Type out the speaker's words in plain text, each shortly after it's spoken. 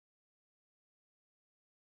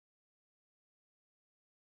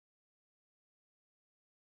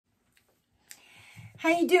How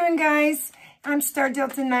you doing, guys? I'm Star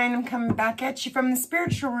Delta 9. I'm coming back at you from the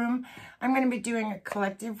spiritual room. I'm going to be doing a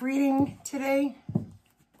collective reading today.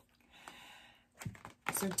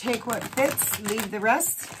 So take what fits, leave the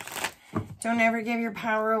rest. Don't ever give your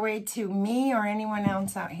power away to me or anyone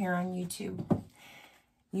else out here on YouTube.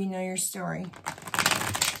 You know your story.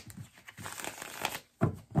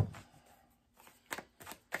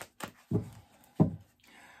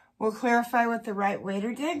 We'll clarify with the right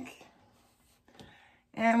waiter dig.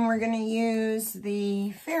 And we're going to use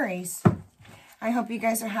the fairies. I hope you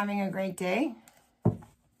guys are having a great day.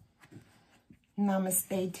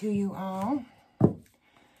 Namaste to you all.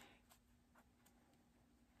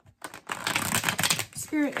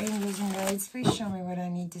 Spirit, angels, and guides, please show me what I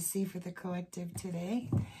need to see for the collective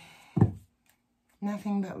today.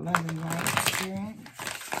 Nothing but love and light, Spirit.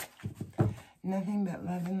 Nothing but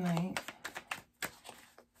love and light.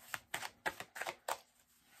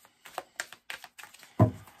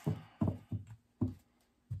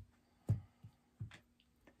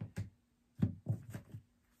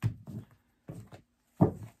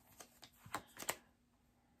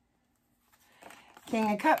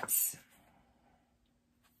 King of Cups.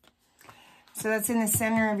 So that's in the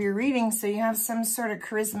center of your reading. So you have some sort of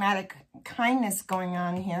charismatic kindness going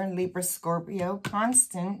on here. Libra, Scorpio,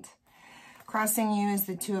 constant. Crossing you is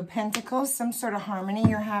the Two of Pentacles. Some sort of harmony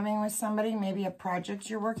you're having with somebody. Maybe a project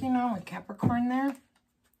you're working on with Capricorn there.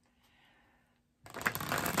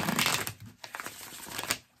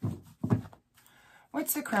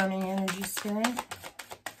 What's the crowning energy, Spirit?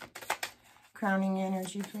 Crowning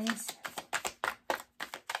energy, please.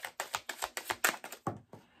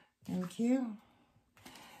 Thank you.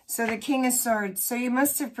 So the King of Swords. So you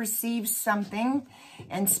must have perceived something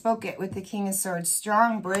and spoke it with the King of Swords.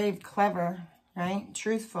 Strong, brave, clever, right?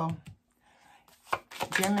 Truthful.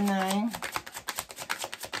 Gemini.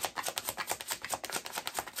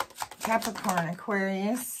 Capricorn,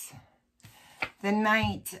 Aquarius. The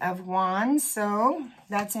Knight of Wands. So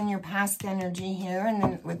that's in your past energy here, and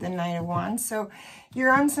then with the Knight of Wands. So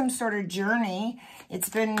you're on some sort of journey. It's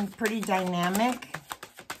been pretty dynamic.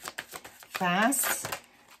 Fast.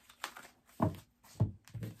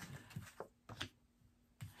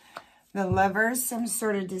 The Lovers, some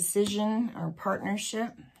sort of decision or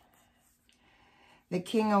partnership. The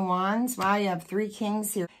King of Wands. Wow, you have three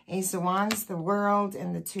kings here. Ace of Wands, the World,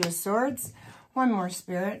 and the Two of Swords. One more,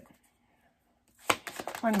 Spirit.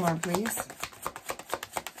 One more, please.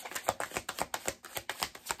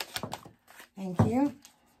 Thank you.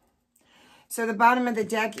 So the bottom of the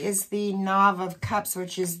deck is the Knave of Cups,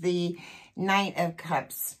 which is the Knight of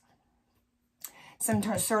Cups. Some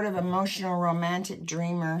sort of emotional, romantic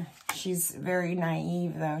dreamer. She's very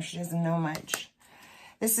naive, though. She doesn't know much.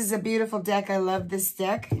 This is a beautiful deck. I love this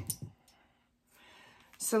deck.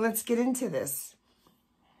 So let's get into this.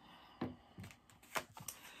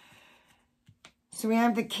 So we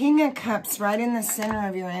have the King of Cups right in the center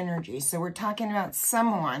of your energy. So we're talking about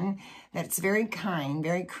someone that's very kind,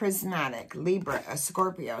 very charismatic, Libra, a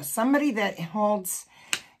Scorpio. Somebody that holds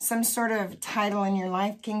some sort of title in your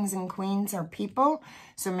life. Kings and queens are people.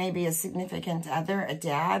 So maybe a significant other, a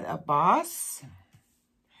dad, a boss,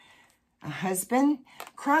 a husband.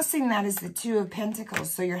 Crossing that is the Two of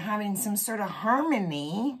Pentacles. So you're having some sort of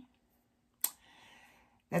harmony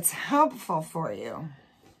that's helpful for you.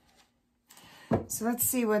 So let's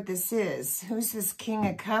see what this is. Who's this King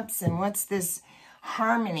of Cups, and what's this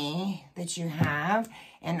harmony that you have?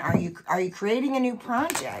 And are you creating a new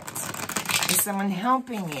project? Is someone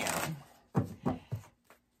helping you?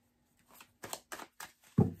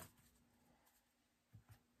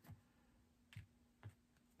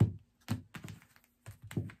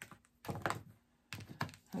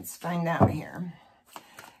 Let's find out here.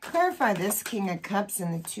 Clarify this King of Cups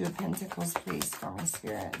and the Two of Pentacles, please, for me,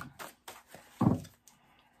 Spirit.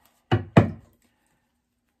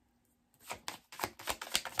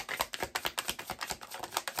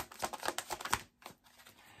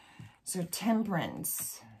 So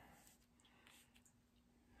Temperance.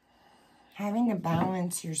 Having to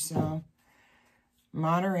balance yourself.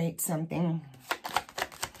 Moderate something.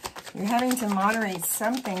 You're having to moderate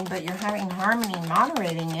something, but you're having harmony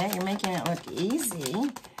moderating it. You're making it look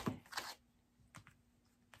easy.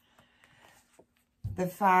 The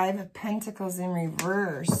Five of Pentacles in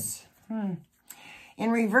reverse.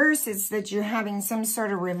 In reverse, it's that you're having some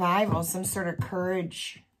sort of revival, some sort of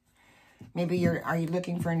courage. Maybe are you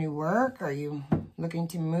looking for new work? Are you looking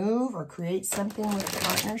to move or create something with a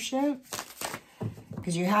partnership?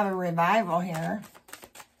 Because you have a revival here.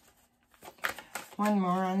 One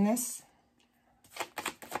more on this.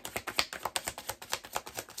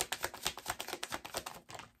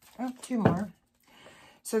 Oh, two more.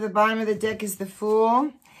 So the bottom of the deck is the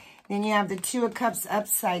Fool. Then you have the Two of Cups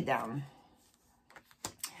upside down.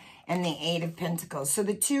 And the Eight of Pentacles. So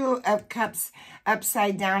the Two of Cups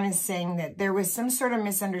upside down is saying that there was some sort of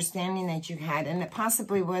misunderstanding that you had. And it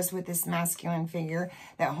possibly was with this masculine figure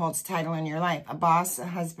that holds title in your life. A boss, a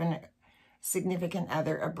husband, a significant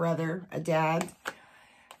other, a brother, a dad.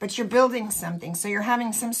 But you're building something. So you're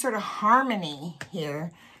having some sort of harmony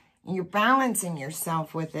here. You're balancing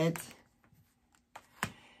yourself with it.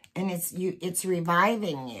 And it's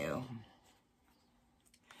reviving you.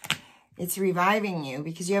 It's reviving you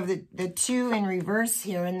because you have the Two in reverse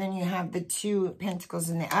here, and then you have the Two Pentacles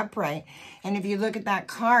in the upright. And if you look at that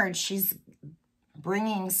card, she's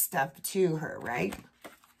bringing stuff to her, right?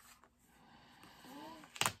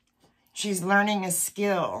 She's learning a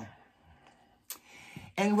skill.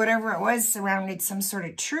 And whatever it was surrounded some sort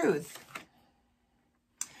of truth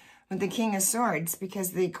with the King of Swords,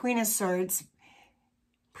 because the Queen of Swords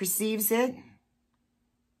perceives it.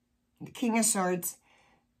 The King of Swords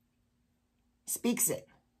speaks it.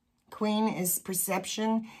 Queen is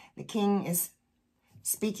perception. The King is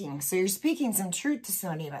speaking. So you're speaking some truth to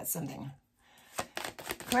somebody about something.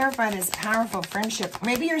 Clarify this powerful friendship.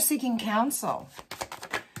 Maybe you're seeking counsel.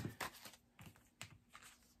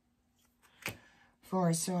 Four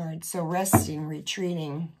of Swords. So resting,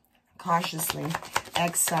 retreating, cautiously,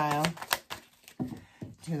 exile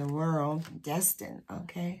to the world, destined,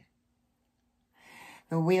 okay?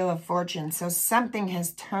 The Wheel of Fortune. So something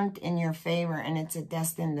has turned in your favor and it's a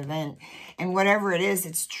destined event. And whatever it is,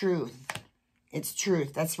 it's truth. It's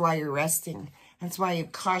truth. That's why you're resting. That's why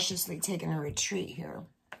you've cautiously taken a retreat here.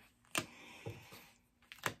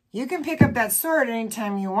 You can pick up that sword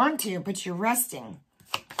anytime you want to, but you're resting.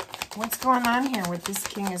 What's going on here with this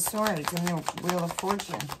King of Swords and the Wheel of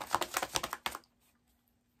Fortune?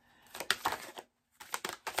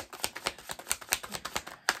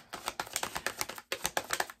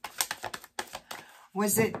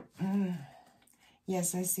 Was it,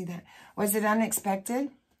 yes, I see that. Was it unexpected?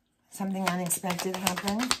 Something unexpected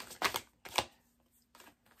happened?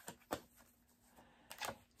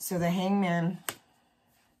 So the Hangman,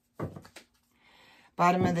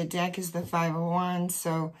 bottom of the deck is the Five of Wands.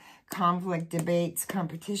 So conflict, debates,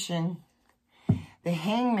 competition. The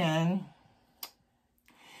Hangman,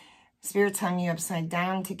 Spirit's hung you upside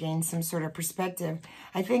down to gain some sort of perspective.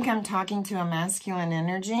 I think I'm talking to a masculine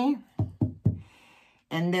energy.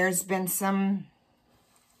 And there's been something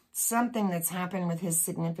that's happened with his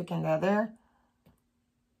significant other.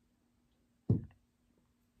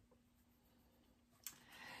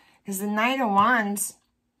 Because the Knight of Wands,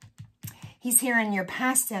 he's here in your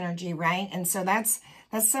past energy, right? And so that's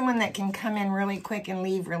someone that can come in really quick and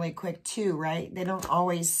leave really quick too, right? They don't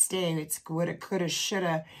always stay. It's woulda, coulda,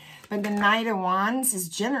 shoulda. But the Knight of Wands is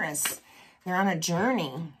generous. They're on a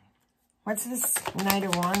journey. What's this Knight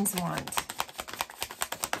of Wands want?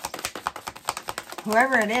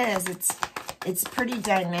 Whoever it is, it's pretty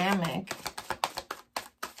dynamic.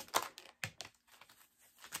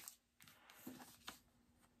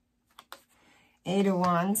 Eight of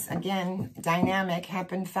Wands, again, dynamic,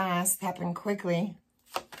 happened fast, happened quickly.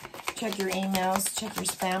 Check your emails, check your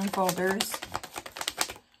spam folders.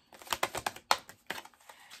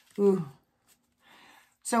 Ooh.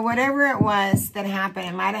 So whatever it was that happened,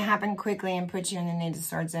 it might have happened quickly and put you in the Knight of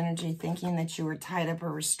Swords energy, thinking that you were tied up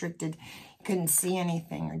or restricted. Couldn't see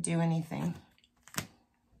anything or do anything.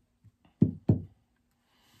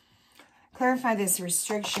 Clarify this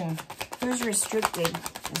restriction. Who's restricted?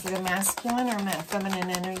 Is it a masculine or a feminine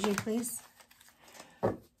energy, please?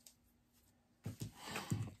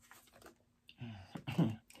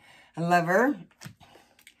 A Lover.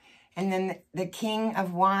 And then the King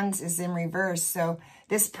of Wands is in reverse. So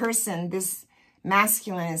this person, this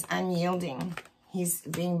masculine, is unyielding. He's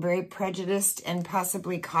being very prejudiced and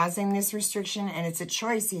possibly causing this restriction. And it's a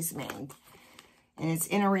choice he's made. And it's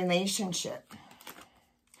in a relationship.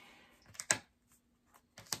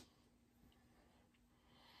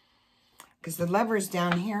 Because the Lover's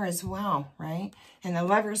down here as well, right? And the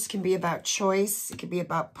Lovers can be about choice. It could be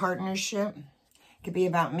about partnership. It could be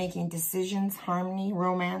about making decisions, harmony,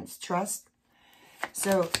 romance, trust.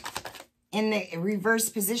 So in the reverse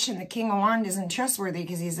position, the King of Wands isn't trustworthy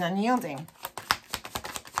because he's unyielding.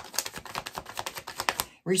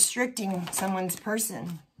 Restricting someone's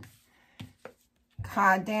person.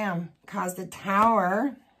 God damn. Cause the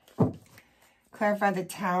Tower. Clarify the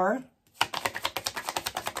Tower.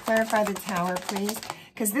 Clarify the Tower, please.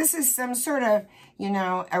 Because this is some sort of, you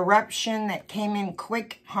know, eruption that came in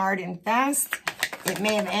quick, hard, and fast. It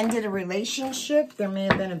may have ended a relationship. There may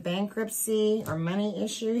have been a bankruptcy or money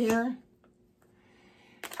issue here.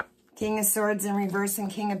 King of Swords in reverse and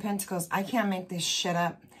King of Pentacles. I can't make this shit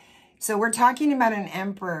up. So we're talking about an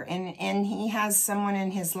emperor, and he has someone in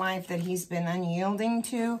his life that he's been unyielding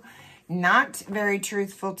to, not very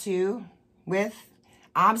truthful to, with,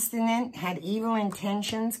 obstinate, had evil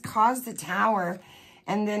intentions, caused a tower,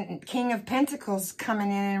 and then King of Pentacles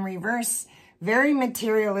coming in reverse, very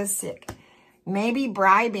materialistic, maybe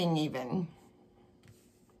bribing even.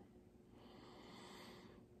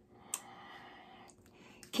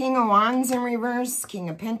 King of Wands in reverse, King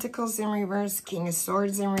of Pentacles in reverse, King of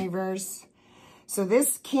Swords in reverse. So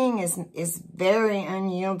this king is very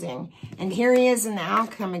unyielding. And here he is in the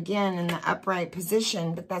outcome again in the upright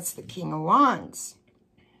position, but that's the King of Wands.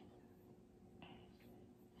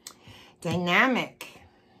 Dynamic.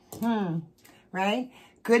 Right?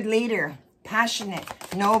 Good leader, passionate,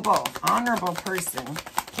 noble, honorable person.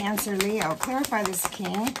 Cancer, Leo. Clarify this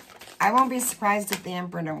king. I won't be surprised if the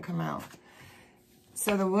Emperor don't come out.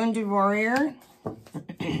 So the wounded warrior.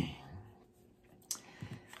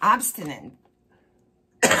 Obstinate.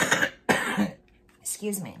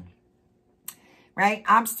 Excuse me. Right?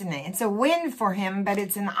 Obstinate. It's a win for him, but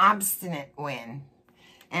it's an obstinate win.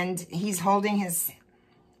 And he's holding his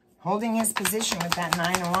position with that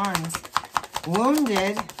 9 of Wands.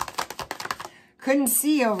 Wounded. Couldn't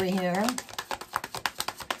see over here.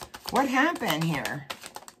 What happened here?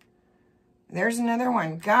 There's another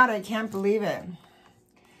one. God, I can't believe it.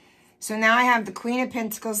 So now I have the Queen of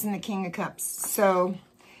Pentacles and the King of Cups. So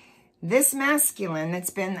this masculine that's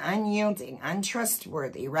been unyielding,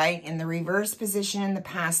 untrustworthy, right? In the reverse position in the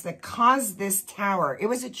past that caused this tower. It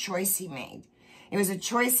was a choice he made. It was a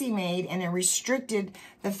choice he made, and it restricted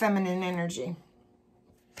the feminine energy.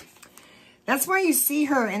 That's why you see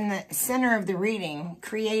her in the center of the reading,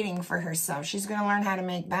 creating for herself. She's going to learn how to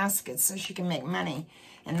make baskets so she can make money.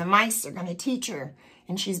 And the mice are going to teach her.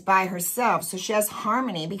 And she's by herself. So she has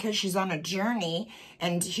harmony because she's on a journey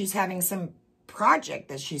and she's having some project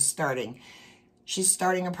that she's starting. She's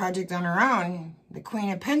starting a project on her own. The Queen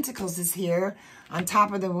of Pentacles is here on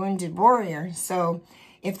top of the wounded warrior. So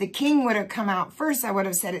if the king would have come out first, I would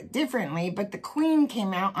have said it differently. But the queen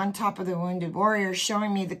came out on top of the wounded warrior,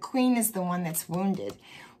 showing me the queen is the one that's wounded.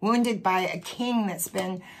 Wounded by a king that's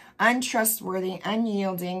been untrustworthy,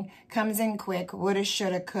 unyielding, comes in quick, woulda,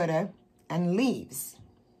 shoulda, coulda, and leaves.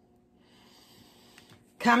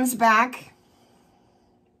 Comes back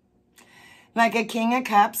like a King of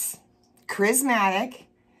Cups, charismatic,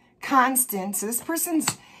 constant. So this person's,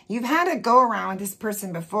 you've had a go around with this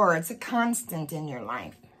person before. It's a constant in your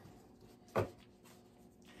life.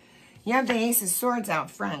 You have the Ace of Swords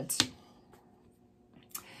out front.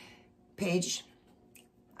 Page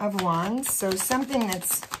of Wands. So something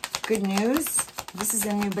that's good news. This is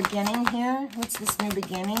a new beginning here. What's this new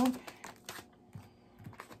beginning?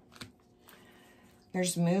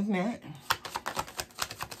 There's movement.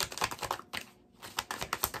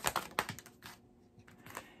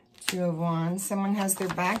 Two of Wands. Someone has their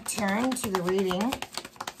back turned to the reading.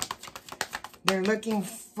 They're looking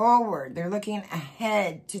forward. They're looking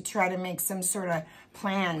ahead to try to make some sort of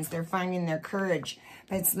plans. They're finding their courage.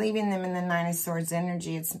 But it's leaving them in the 9 of Swords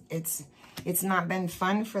energy. It's not been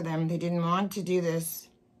fun for them. They didn't want to do this.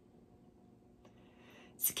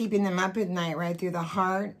 It's keeping them up at night, right through the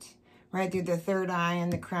heart, right through the third eye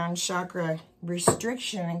and the crown chakra.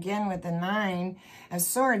 Restriction, again, with the 9 of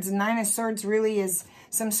Swords. The 9 of Swords really is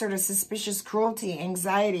some sort of suspicious cruelty,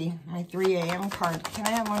 anxiety. My 3 a.m. card. Can I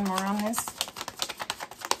have one more on this?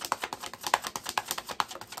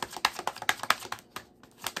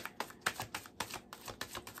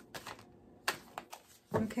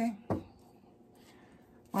 Okay.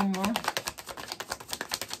 One more.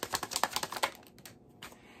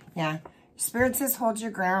 Yeah. Spirit says hold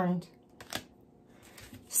your ground.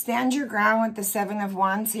 Stand your ground with the 7 of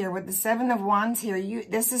Wands here. With the 7 of Wands here,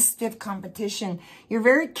 this is stiff competition. You're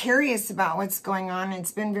very curious about what's going on.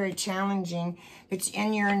 It's been very challenging. But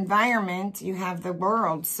in your environment, you have the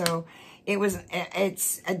world. So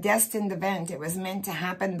it's a destined event. It was meant to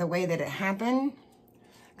happen the way that it happened.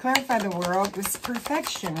 Clarify the world with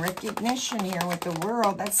perfection. Recognition here with the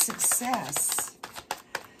world. That's success.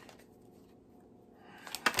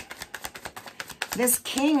 This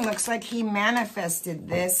king looks like he manifested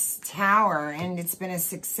this tower, and it's been a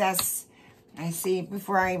success. I see,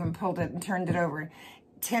 before I even pulled it and turned it over,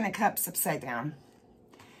 10 of Cups upside down.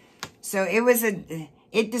 So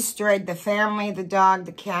it destroyed the family, the dog,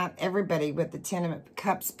 the cat, everybody with the 10 of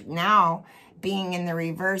Cups. Now, being in the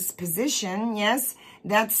reverse position, yes,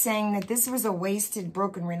 that's saying that this was a wasted,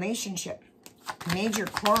 broken relationship. Major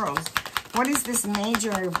quarrels. What is this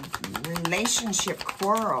major relationship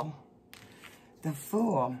quarrel? The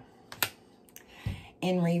Fool.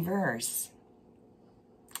 in reverse.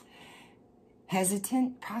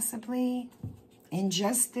 Hesitant, possibly.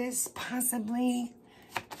 Injustice, possibly.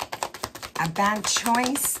 A bad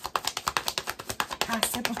choice,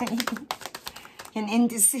 possibly. An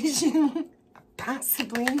indecision,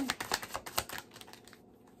 possibly.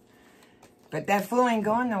 But that fool ain't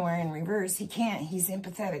going nowhere in reverse. He can't. He's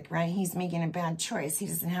empathetic, right? He's making a bad choice. He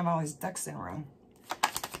doesn't have all his ducks in a row.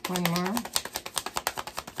 One more.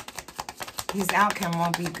 His outcome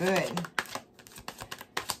won't be good.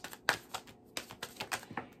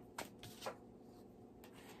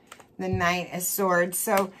 The Knight of Swords.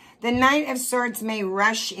 So the Knight of Swords may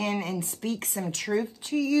rush in and speak some truth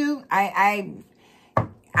to you.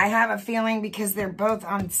 I have a feeling because they're both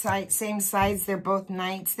on same sides, they're both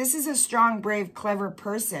knights. This is a strong, brave, clever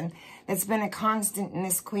person that's been a constant in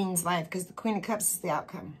this queen's life because the Queen of Cups is the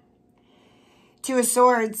outcome. Two of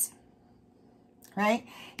Swords, right?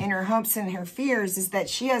 And her hopes and her fears is that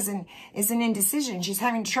she is an indecision. She's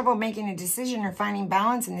having trouble making a decision or finding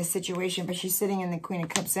balance in this situation, but she's sitting in the Queen of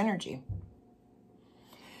Cups energy.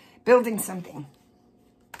 Building something.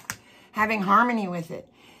 Having harmony with it.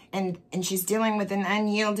 And she's dealing with an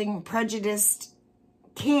unyielding, prejudiced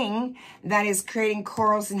king that is creating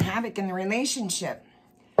quarrels and havoc in the relationship.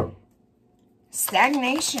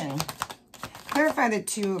 Stagnation. Clarify the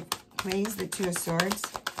two, please, the Two of Swords.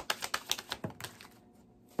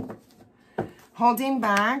 Holding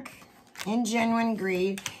back, ingenuine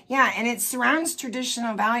greed. Yeah, and it surrounds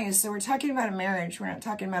traditional values. So we're talking about a marriage. We're not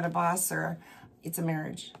talking about a boss or it's a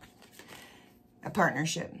marriage, a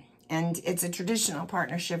partnership. And it's a traditional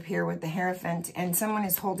partnership here with the Hierophant. And someone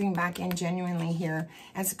is holding back ingenuinely here.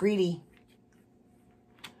 That's greedy.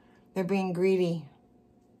 They're being greedy.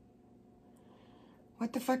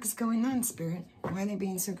 What the fuck is going on, Spirit? Why are they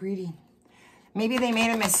being so greedy? Maybe they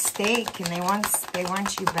made a mistake and they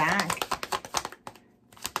want you back.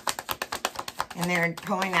 And they're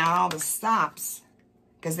pulling out all the stops.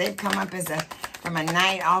 Because they've come up as from a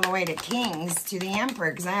knight all the way to kings to the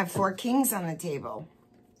emperor. Because I have 4 kings on the table.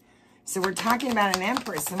 So we're talking about an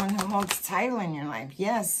empress, someone who holds title in your life.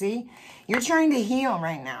 Yes, see? You're trying to heal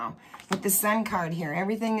right now with the Sun card here.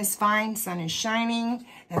 Everything is fine. Sun is shining.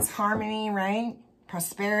 That's harmony, right?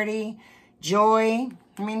 Prosperity, joy.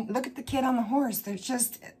 I mean, look at the kid on the horse. There's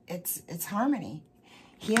just, it's harmony,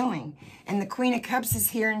 healing. And the Queen of Cups is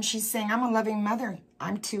here and she's saying, I'm a loving mother.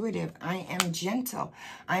 I'm intuitive. I am gentle.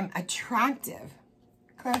 I'm attractive.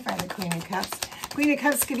 Clarify the Queen of Cups. Queen of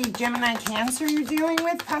Cups could be Gemini, Cancer you're dealing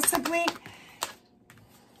with, possibly.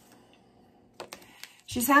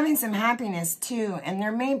 She's having some happiness, too. And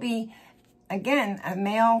there may be, again, a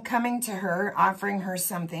male coming to her, offering her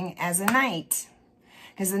something as a knight.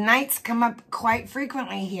 Because the knights come up quite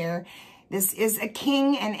frequently here. This is a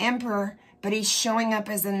king and emperor, but he's showing up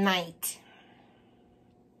as a knight.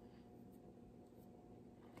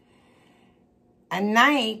 A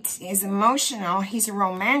knight is emotional. He's a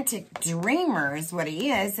romantic dreamer is what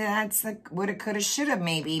he is. And that's like woulda, coulda, shoulda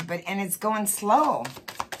maybe. And it's going slow.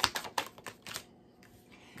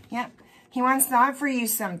 Yep. He wants to offer you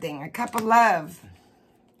something. A cup of love.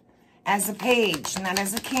 As a page. Not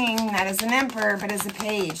as a king. Not as an emperor. But as a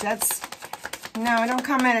page. That's... No, don't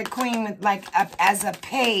come at a queen with like up as a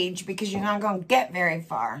page. Because you're not going to get very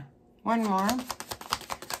far. One more.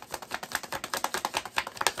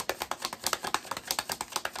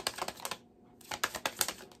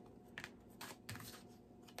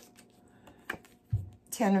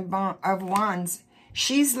 Ten of Wands.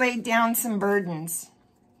 She's laid down some burdens.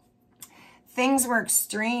 Things were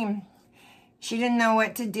extreme. She didn't know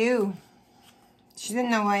what to do. She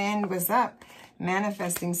didn't know what end was up.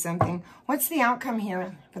 Manifesting something. What's the outcome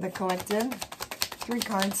here for the collective? 3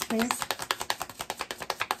 cards, please.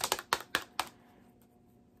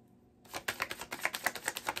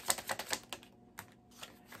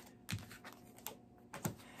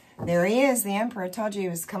 There he is, the Emperor. I told you he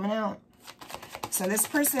was coming out. So this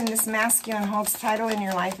person, this masculine, holds title in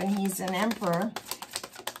your life, and he's an emperor.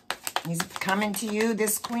 He's coming to you,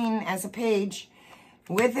 this queen, as a page,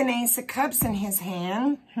 with an Ace of Cups in his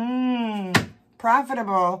hand.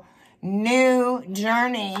 Profitable, new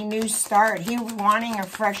journey, new start. He wanting a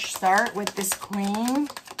fresh start with this queen.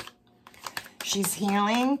 She's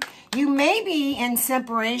healing. You may be in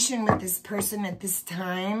separation with this person at this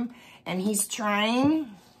time, and he's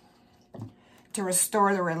trying to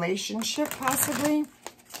restore the relationship, possibly.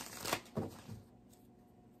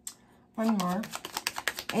 One more.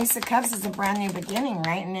 Ace of Cups is a brand new beginning,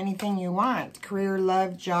 right? And anything you want. Career,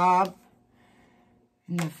 love, job.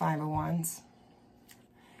 And the 5 of Wands.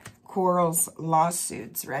 Quarrels,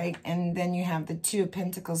 lawsuits, right? And then you have the 2 of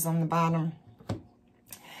Pentacles on the bottom.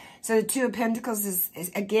 So the Two of Pentacles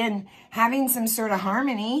is again, having some sort of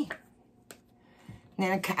harmony.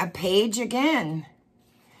 And then a page again.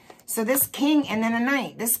 So this king, and then a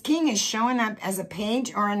knight. This king is showing up as a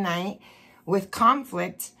page or a knight with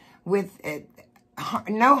conflict, with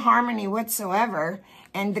no harmony whatsoever.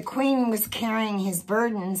 And the queen was carrying his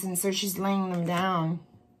burdens, and so she's laying them down.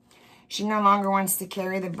 She no longer wants to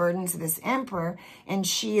carry the burdens of this emperor, and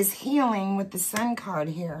she is healing with the Sun card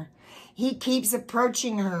here. He keeps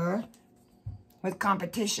approaching her with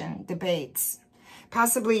competition, debates,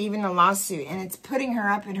 possibly even a lawsuit, and it's putting her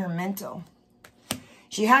up in her mental.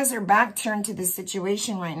 She has her back turned to the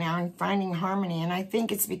situation right now and finding harmony, and I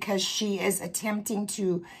think it's because she is attempting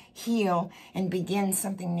to heal and begin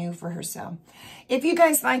something new for herself. If you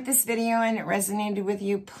guys like this video and it resonated with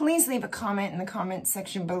you, please leave a comment in the comment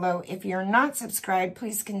section below. If you're not subscribed,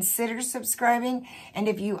 please consider subscribing. And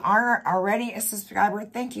if you are already a subscriber,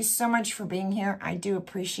 thank you so much for being here. I do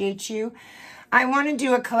appreciate you. I want to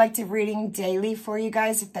do a collective reading daily for you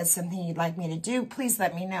guys. If that's something you'd like me to do, please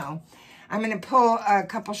let me know. I'm going to pull a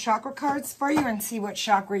couple chakra cards for you and see what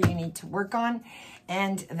chakra you need to work on.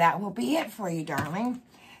 And that will be it for you, darling.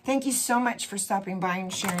 Thank you so much for stopping by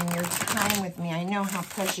and sharing your time with me. I know how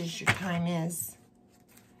precious your time is.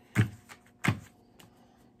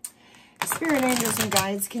 Spirit angels and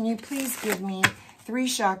guides, can you please give me 3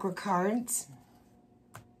 chakra cards?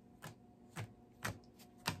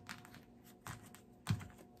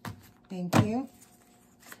 Thank you.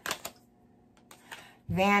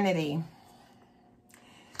 Vanity.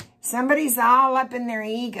 Somebody's all up in their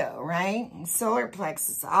ego, right? Solar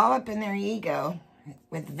plexus, all up in their ego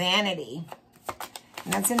with vanity.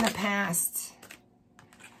 And that's in the past.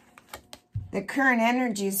 The current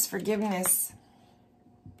energy is forgiveness.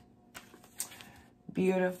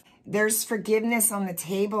 Beautiful. There's forgiveness on the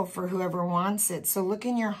table for whoever wants it. So look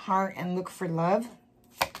in your heart and look for love.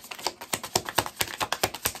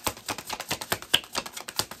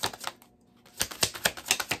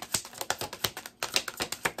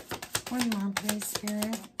 One more, please,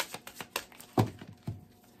 Spirit.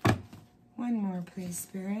 One more, please,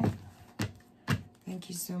 Spirit. Thank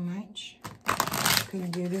you so much.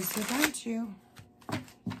 Couldn't do this without you.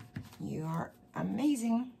 You are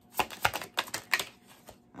amazing.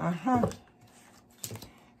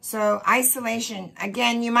 So, isolation.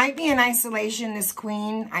 Again, you might be in isolation, this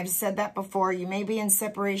queen. I've said that before. You may be in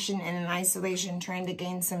separation and in isolation, trying to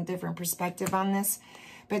gain some different perspective on this.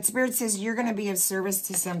 But Spirit says you're going to be of service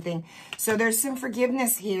to something. So there's some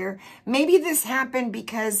forgiveness here. Maybe this happened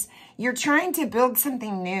because you're trying to build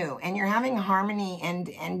something new and you're having harmony,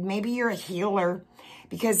 and maybe you're a healer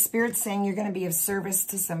because Spirit's saying you're going to be of service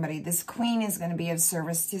to somebody. This queen is going to be of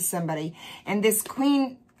service to somebody. And this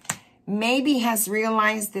queen maybe has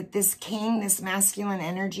realized that this king, this masculine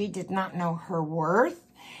energy, did not know her worth.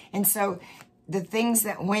 And so the things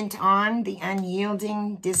that went on, the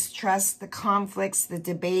unyielding, distrust, the conflicts, the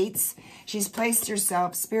debates, she's placed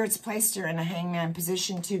herself, Spirit's placed her in a hangman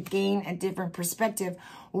position to gain a different perspective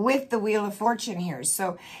with the Wheel of Fortune here.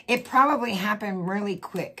 So it probably happened really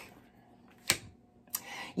quick.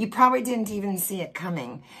 You probably didn't even see it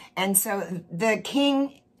coming. And so the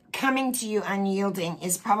king coming to you unyielding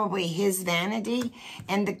is probably his vanity,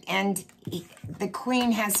 and the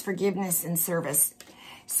queen has forgiveness and service.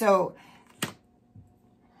 So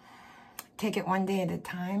take it one day at a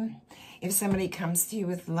time. If somebody comes to you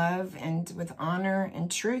with love and with honor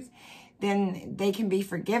and truth, then they can be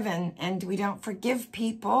forgiven. And we don't forgive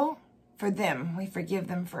people for them. We forgive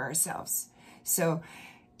them for ourselves. So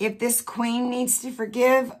if this queen needs to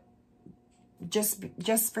forgive,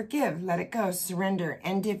 just forgive. Let it go. Surrender.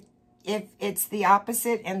 And if it's the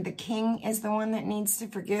opposite and the king is the one that needs to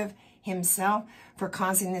forgive himself for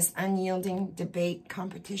causing this unyielding debate,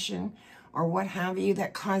 competition, or what have you,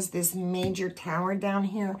 that caused this major tower down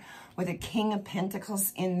here with a King of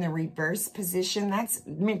Pentacles in the reverse position. That's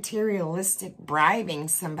materialistic bribing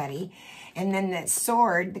somebody. And then that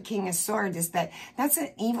sword, the King of Swords, that's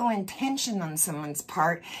an evil intention on someone's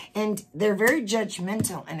part. And they're very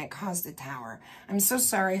judgmental, and it caused a tower. I'm so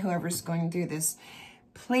sorry, whoever's going through this.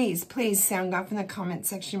 Please, please sound off in the comment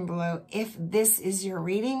section below. If this is your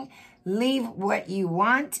reading, leave what you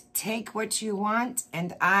want, take what you want,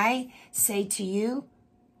 and I say to you,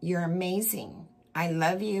 you're amazing. I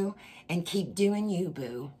love you, and keep doing you,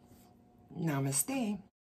 boo. Namaste.